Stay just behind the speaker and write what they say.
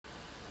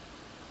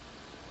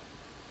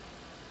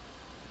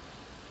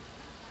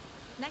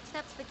Next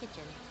up's the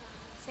kitchen.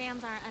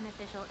 Sam's our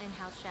unofficial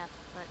in-house chef,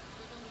 but,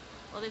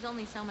 well, there's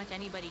only so much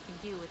anybody can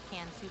do with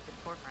canned soup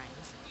and pork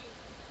rinds.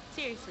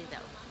 Seriously,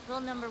 though, rule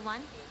number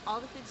one,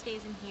 all the food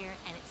stays in here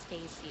and it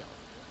stays sealed.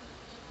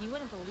 You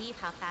wouldn't believe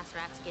how fast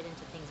rats get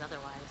into things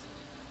otherwise.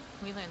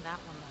 We learned that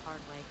one the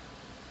hard way.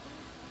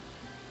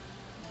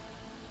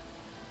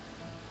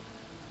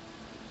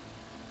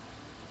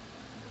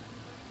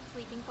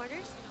 Sleeping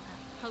quarters?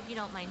 Hope you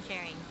don't mind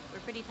sharing. We're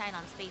pretty tight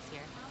on space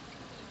here.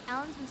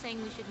 Alan's been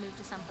saying we should move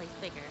to someplace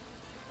bigger,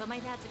 but my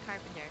dad's a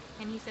carpenter,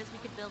 and he says we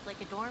could build like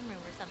a dorm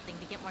room or something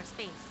to get more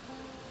space.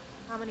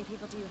 How many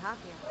people do you have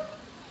here?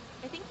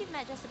 I think you've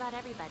met just about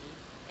everybody,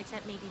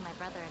 except maybe my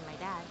brother and my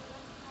dad.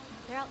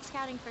 They're out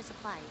scouting for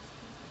supplies,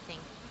 I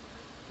think.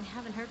 I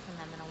haven't heard from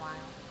them in a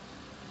while.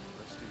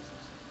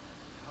 Jesus,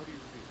 how do you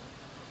feel?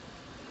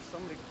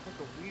 Somebody took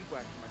a weed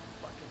whack to my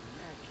fucking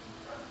neck.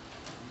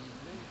 You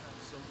may have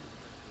some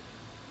fever.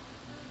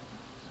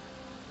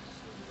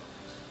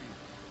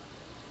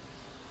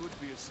 Could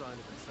be a sign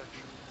of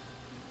infection.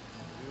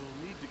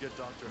 We'll need to get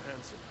Dr.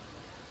 Hansen.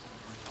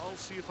 I'll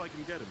see if I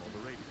can get him on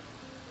the radio.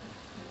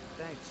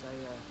 Thanks, I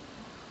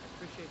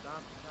appreciate the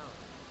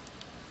hospitality.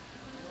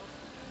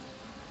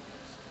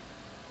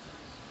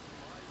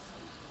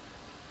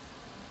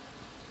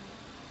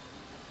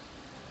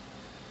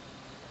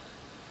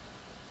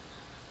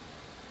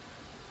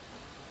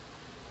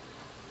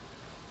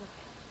 Look,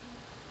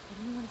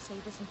 I didn't want to say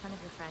this in front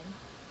of your friend.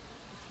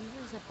 The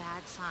fever is a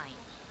bad sign,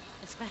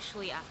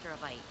 especially after a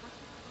bite.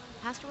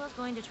 Pastor Will's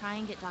going to try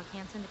and get Doc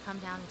Hansen to come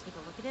down and take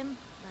a look at him,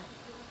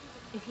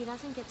 but if he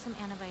doesn't get some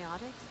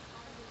antibiotics,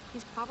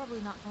 he's probably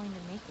not going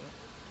to make it.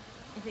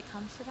 If it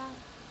comes to that,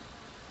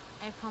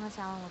 I promise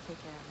Alan will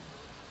take care of him.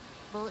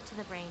 Bullet to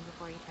the brain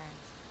before he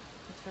turns.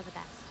 It's for the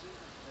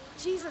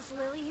best. Jesus,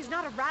 Lily, he's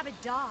not a rabid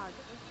dog.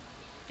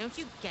 Don't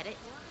you get it?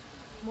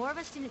 More of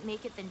us didn't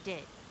make it than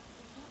did.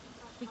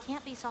 We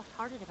can't be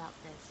soft-hearted about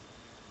this.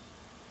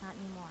 Not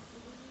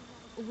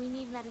anymore. We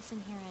need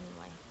medicine here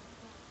anyway.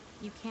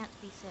 You can't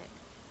be sick.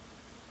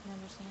 You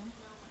understand?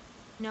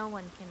 No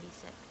one can be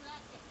sick.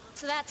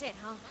 So that's it,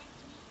 huh?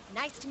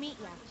 Nice to meet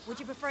you.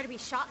 Would you prefer to be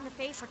shot in the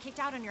face or kicked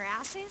out on your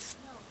asses?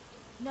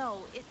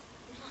 No, it's...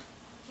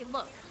 Hey,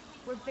 look.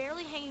 We're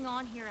barely hanging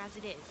on here as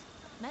it is.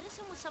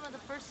 Medicine was some of the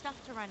first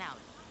stuff to run out.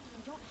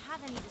 You don't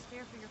have any to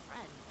spare for your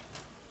friend.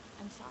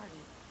 I'm sorry.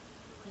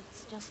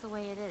 It's just the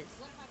way it is.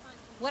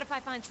 What if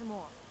I find some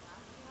more?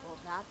 Will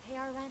that pay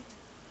our rent?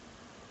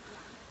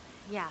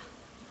 Yeah.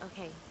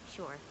 Okay,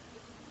 sure.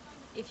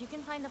 If you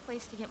can find a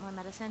place to get more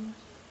medicine,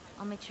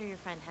 I'll make sure your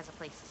friend has a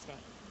place to stay.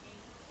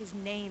 His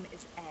name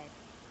is Ed.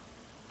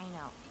 I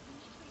know.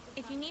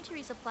 If you need to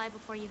resupply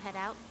before you head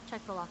out,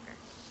 check the locker.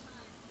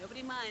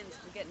 Nobody minds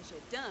for getting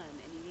shit done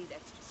and you need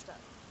extra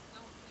stuff.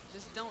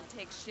 Just don't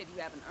take shit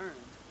you haven't earned.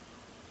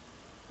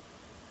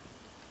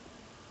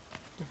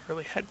 Never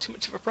really had too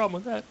much of a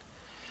problem with that.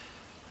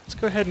 Let's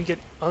go ahead and get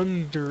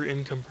under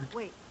encumbered.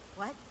 Wait,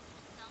 what?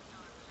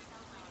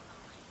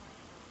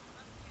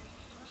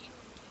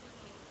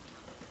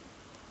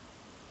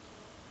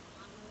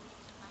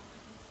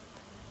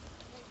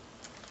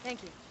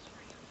 Thank you.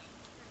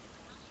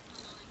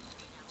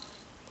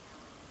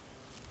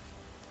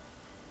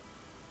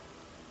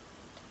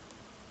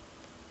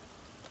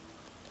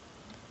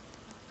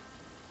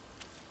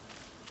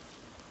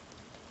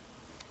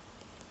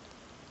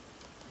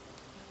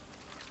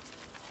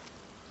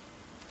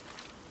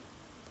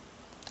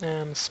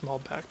 And a small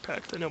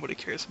backpack that nobody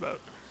cares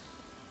about.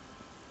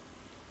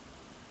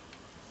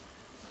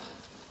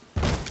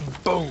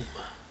 Boom!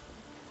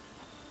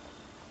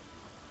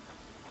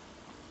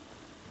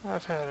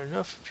 I've had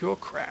enough of your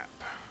crap.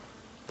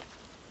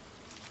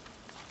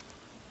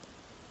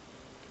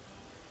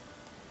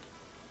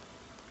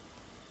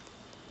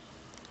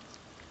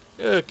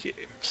 Okay,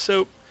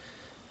 so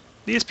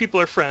these people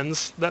are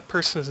friends. That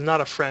person is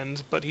not a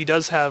friend, but he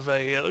does have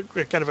a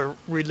kind of a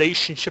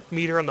relationship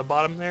meter on the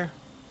bottom there,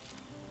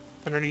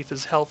 underneath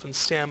his health and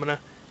stamina.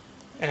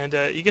 And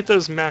you get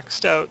those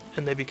maxed out,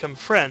 and they become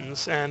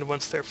friends. And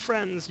once they're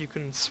friends, you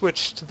can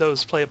switch to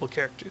those playable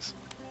characters.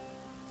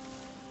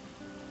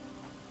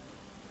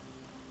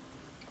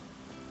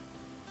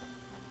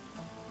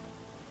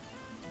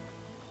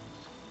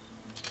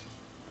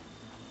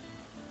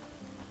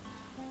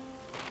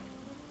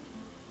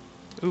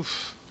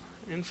 Oof,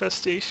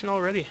 infestation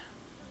already.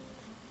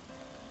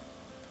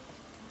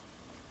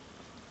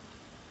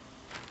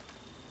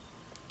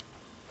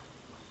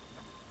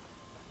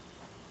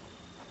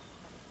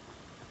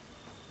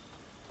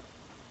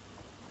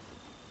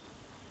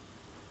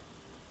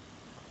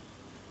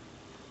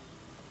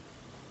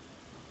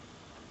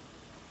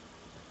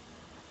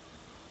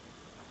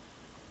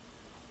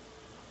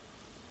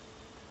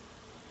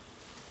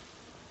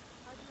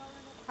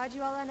 How'd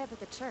you all end up at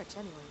the church,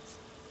 anyways?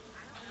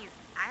 Geez,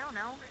 I don't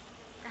know.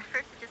 At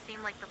first it just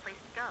seemed like the place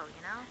to go,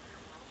 you know?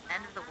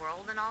 End of the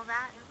world and all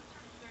that.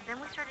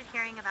 Then we started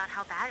hearing about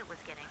how bad it was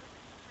getting.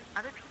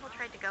 Other people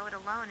tried to go it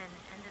alone and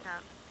ended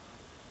up...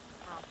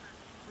 Well,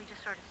 we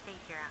just sort of stayed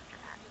here after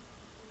that.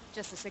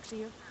 Just the six of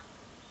you?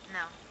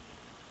 No.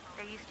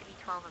 There used to be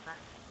 12 of us.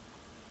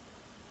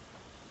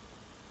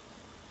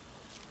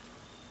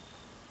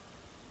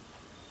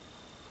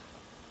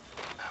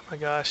 Oh my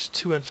gosh,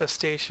 2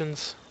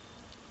 infestations.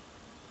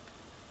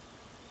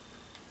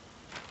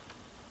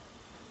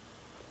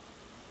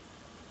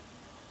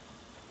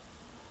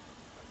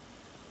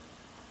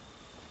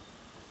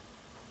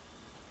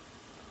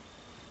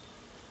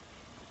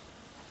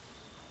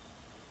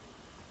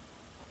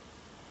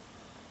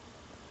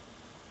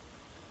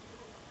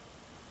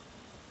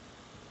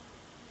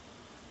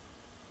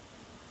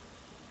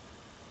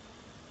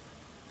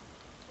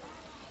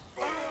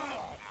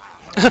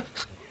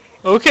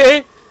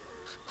 Okay,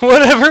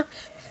 whatever.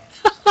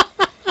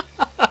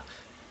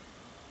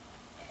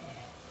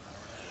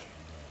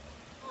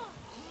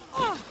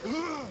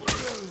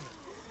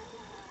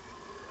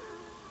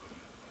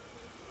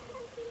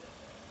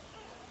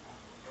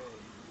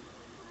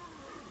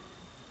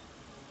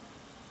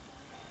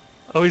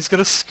 Oh, he's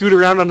gonna scoot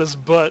around on his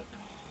butt.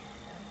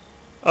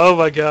 Oh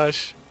my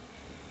gosh.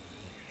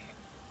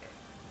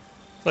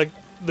 Like,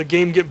 the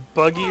game get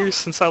buggier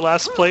since I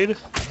last played?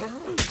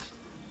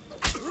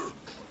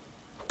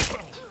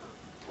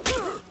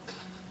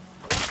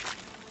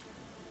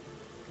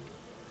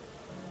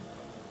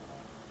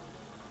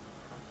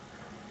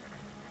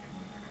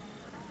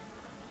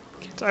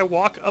 Can't I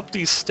walk up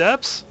these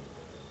steps?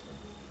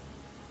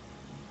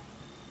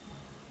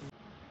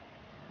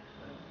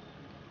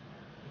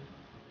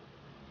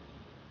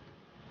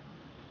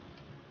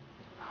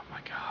 Oh my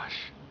gosh.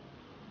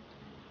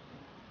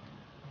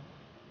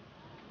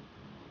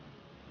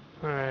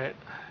 Alright.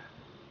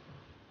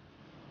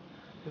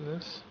 Do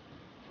this.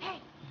 Hey,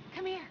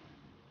 come here.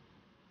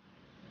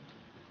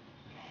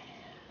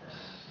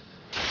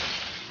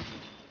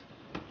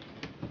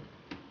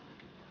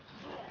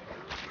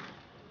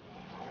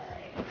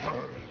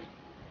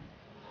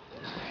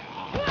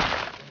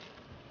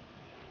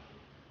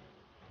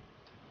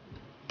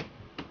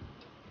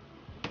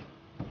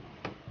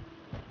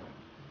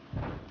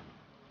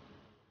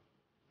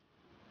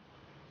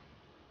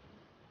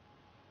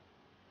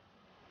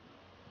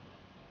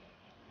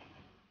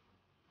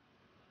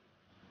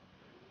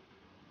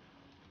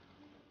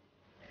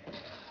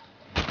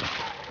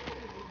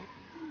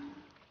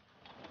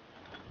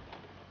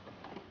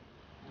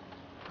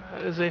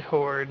 That is a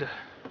horde.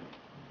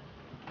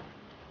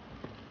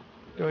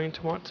 Going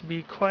to want to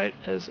be quiet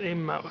as a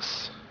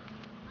mouse.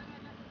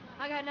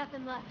 I got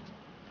nothing left.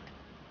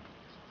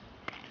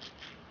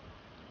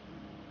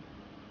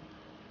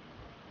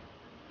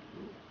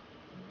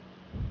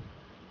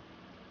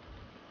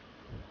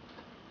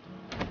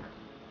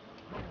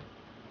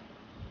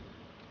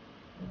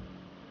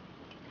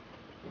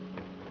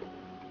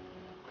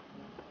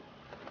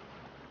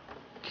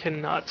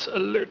 Cannot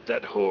alert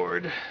that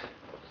horde.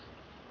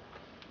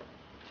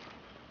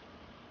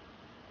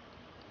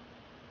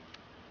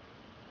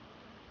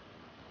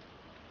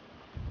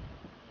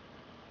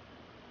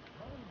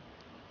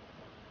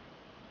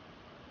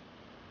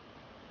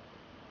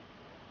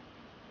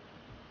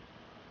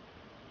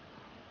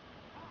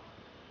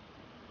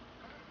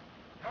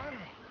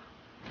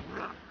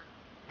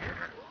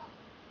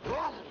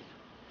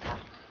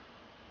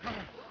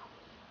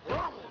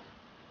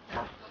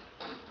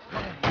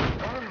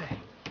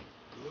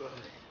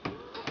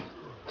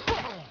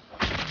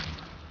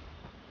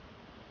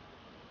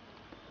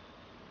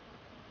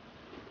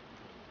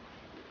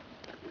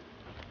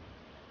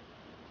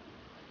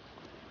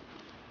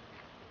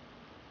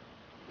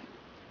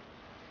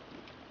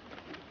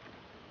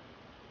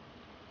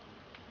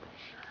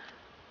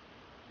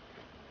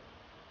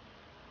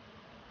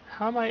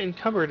 How am I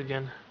encumbered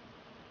again?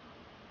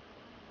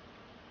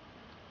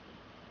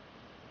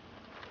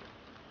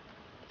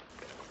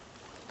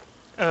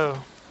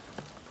 Oh.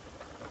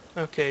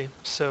 Okay,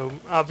 so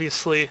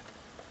obviously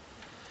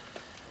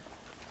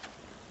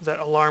that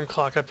alarm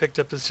clock I picked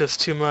up is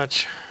just too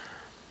much.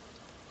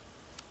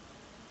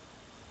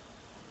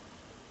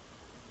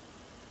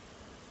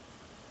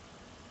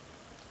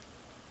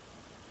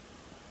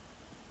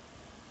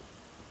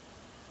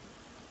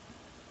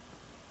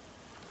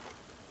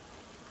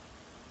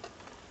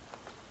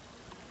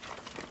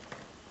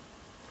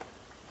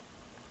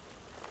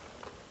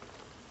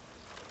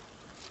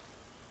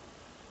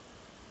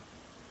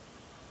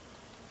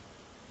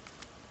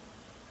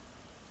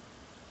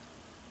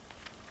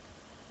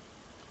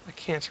 I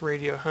can't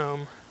radio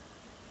home.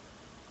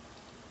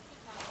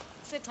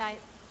 Sit tight.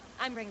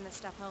 I'm bringing this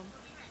stuff home.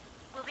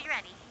 We'll be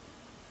ready.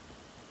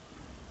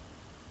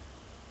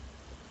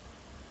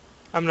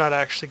 I'm not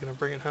actually going to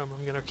bring it home.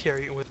 I'm going to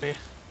carry it with me.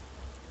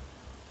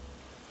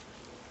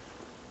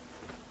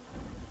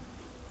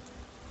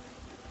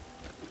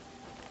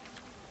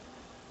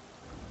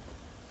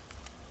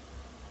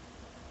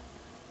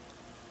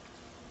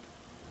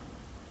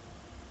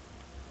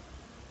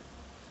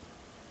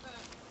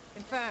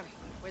 Confirm.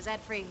 We're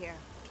Zed free here.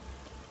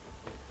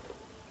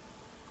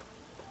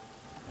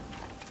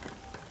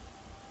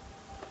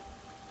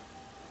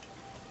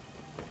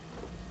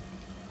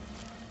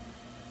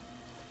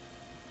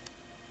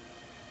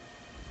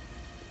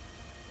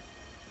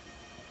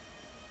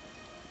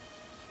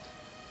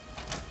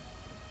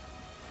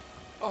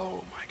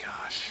 Oh my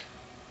gosh.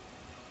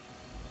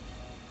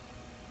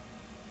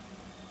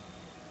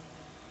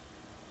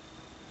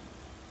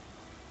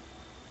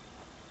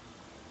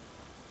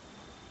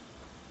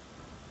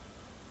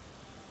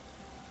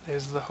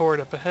 There's the horde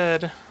up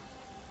ahead.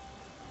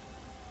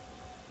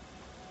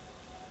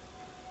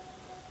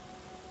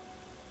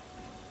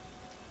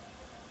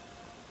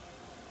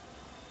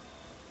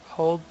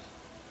 Hold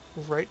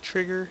right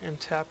trigger and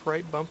tap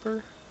right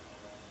bumper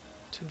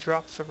to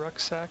drop the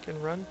rucksack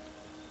and run.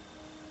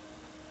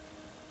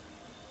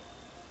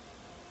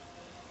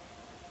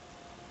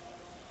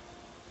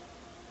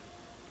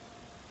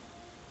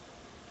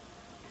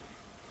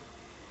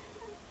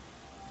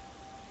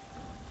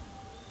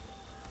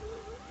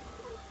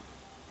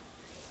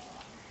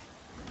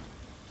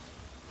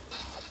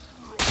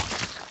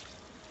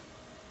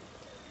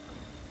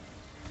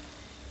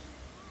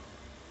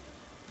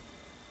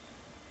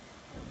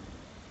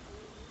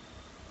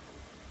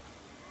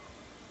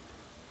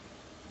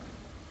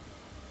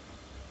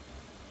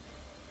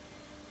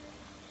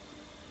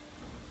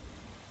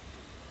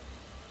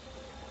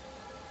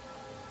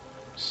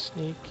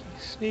 Sneaky,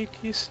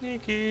 sneaky,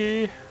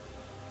 sneaky.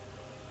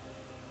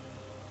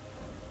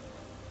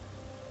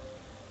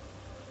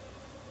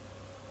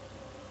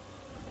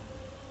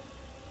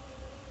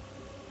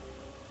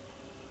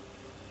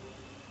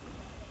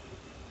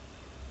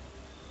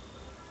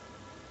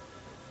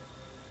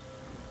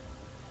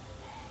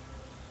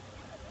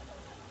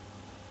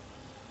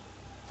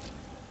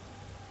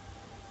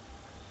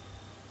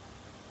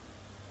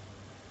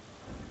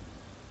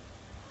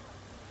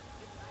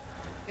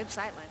 Good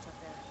sightlines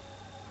up there.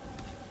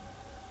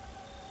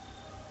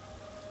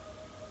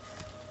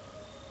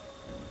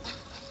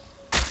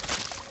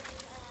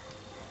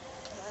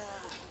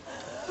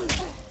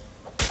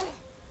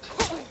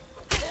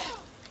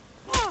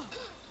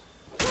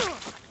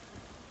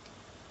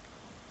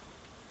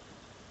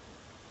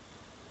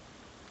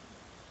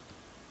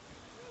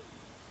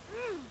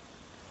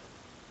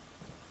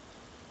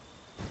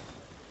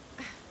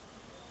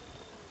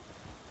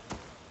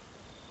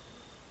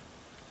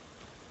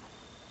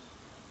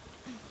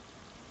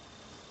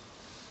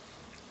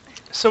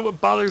 So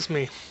what bothers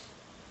me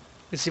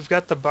is you've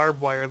got the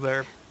barbed wire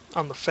there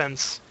on the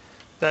fence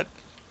that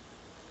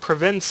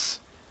prevents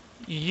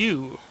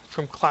you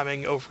from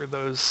climbing over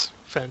those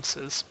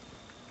fences.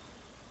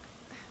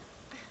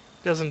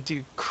 Doesn't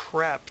do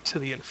crap to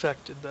the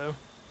infected, though.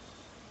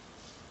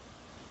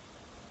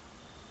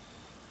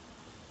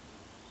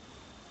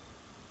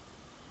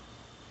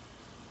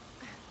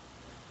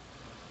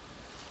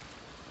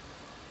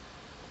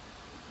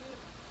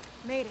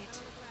 Made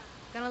it.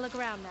 Gonna look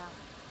around now.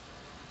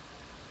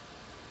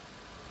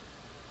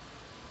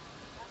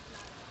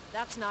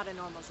 That's not a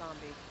normal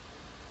zombie.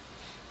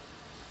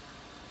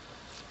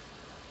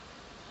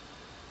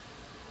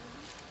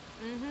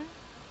 Mm-hmm.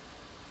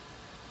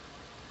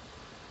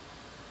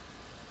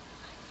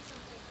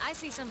 I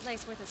see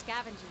someplace worth a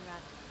scavenging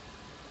run.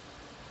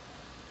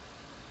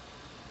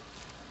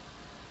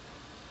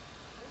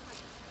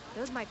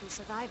 Those might be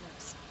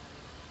survivors.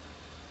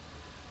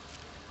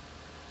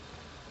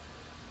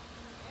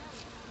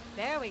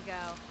 There we go.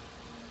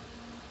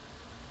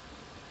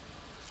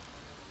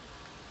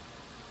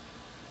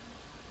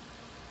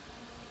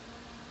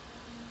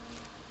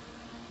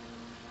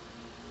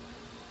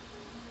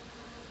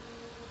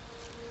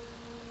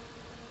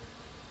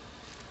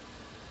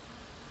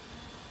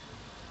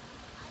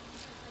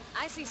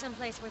 I see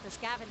someplace worth a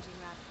scavenging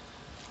run.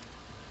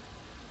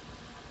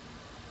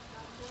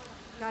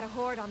 Got a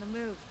horde on the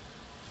move.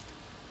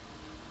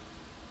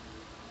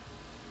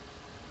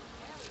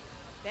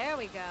 There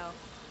we go.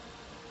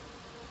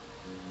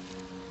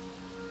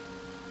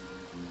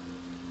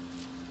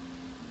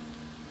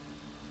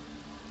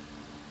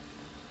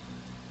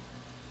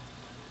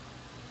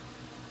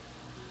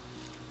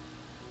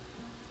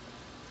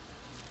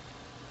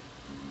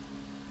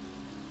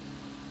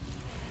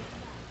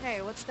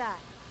 Hey, what's that?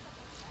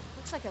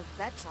 Looks like a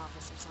vet's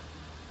office or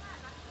something.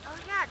 Oh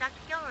yeah, Dr.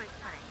 Gilroy's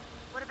clinic.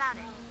 What about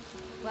it?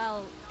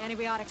 Well,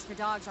 antibiotics for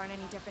dogs aren't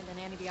any different than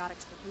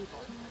antibiotics for people.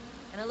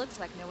 And it looks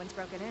like no one's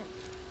broken in.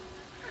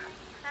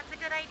 That's a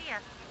good idea.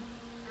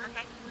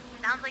 Okay,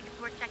 sounds like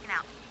it's worth checking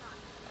out.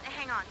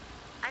 Hang on.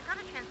 I've got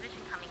a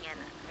transmission coming in,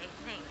 I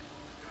think.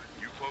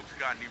 You folks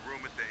got any room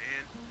at the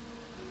inn?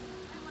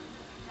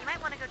 You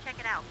might want to go check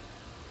it out.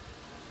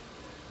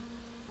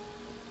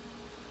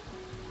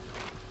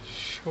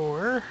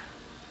 Sure.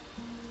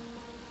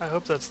 I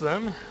hope that's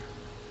them.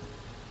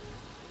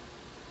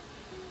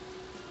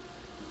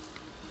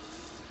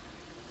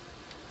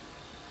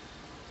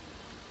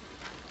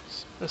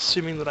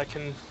 Assuming that I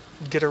can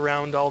get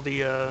around all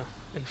the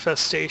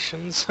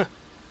infestations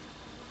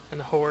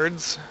and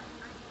hordes.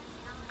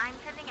 I'm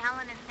sending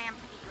Alan and Sam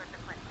to meet you at the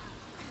clinic.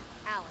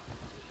 Alan.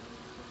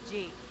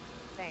 Gee,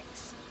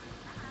 thanks.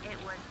 It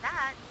was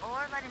that, or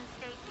let him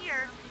stay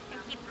here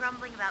and keep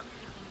grumbling about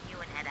keeping you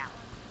and Ed out.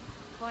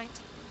 Point.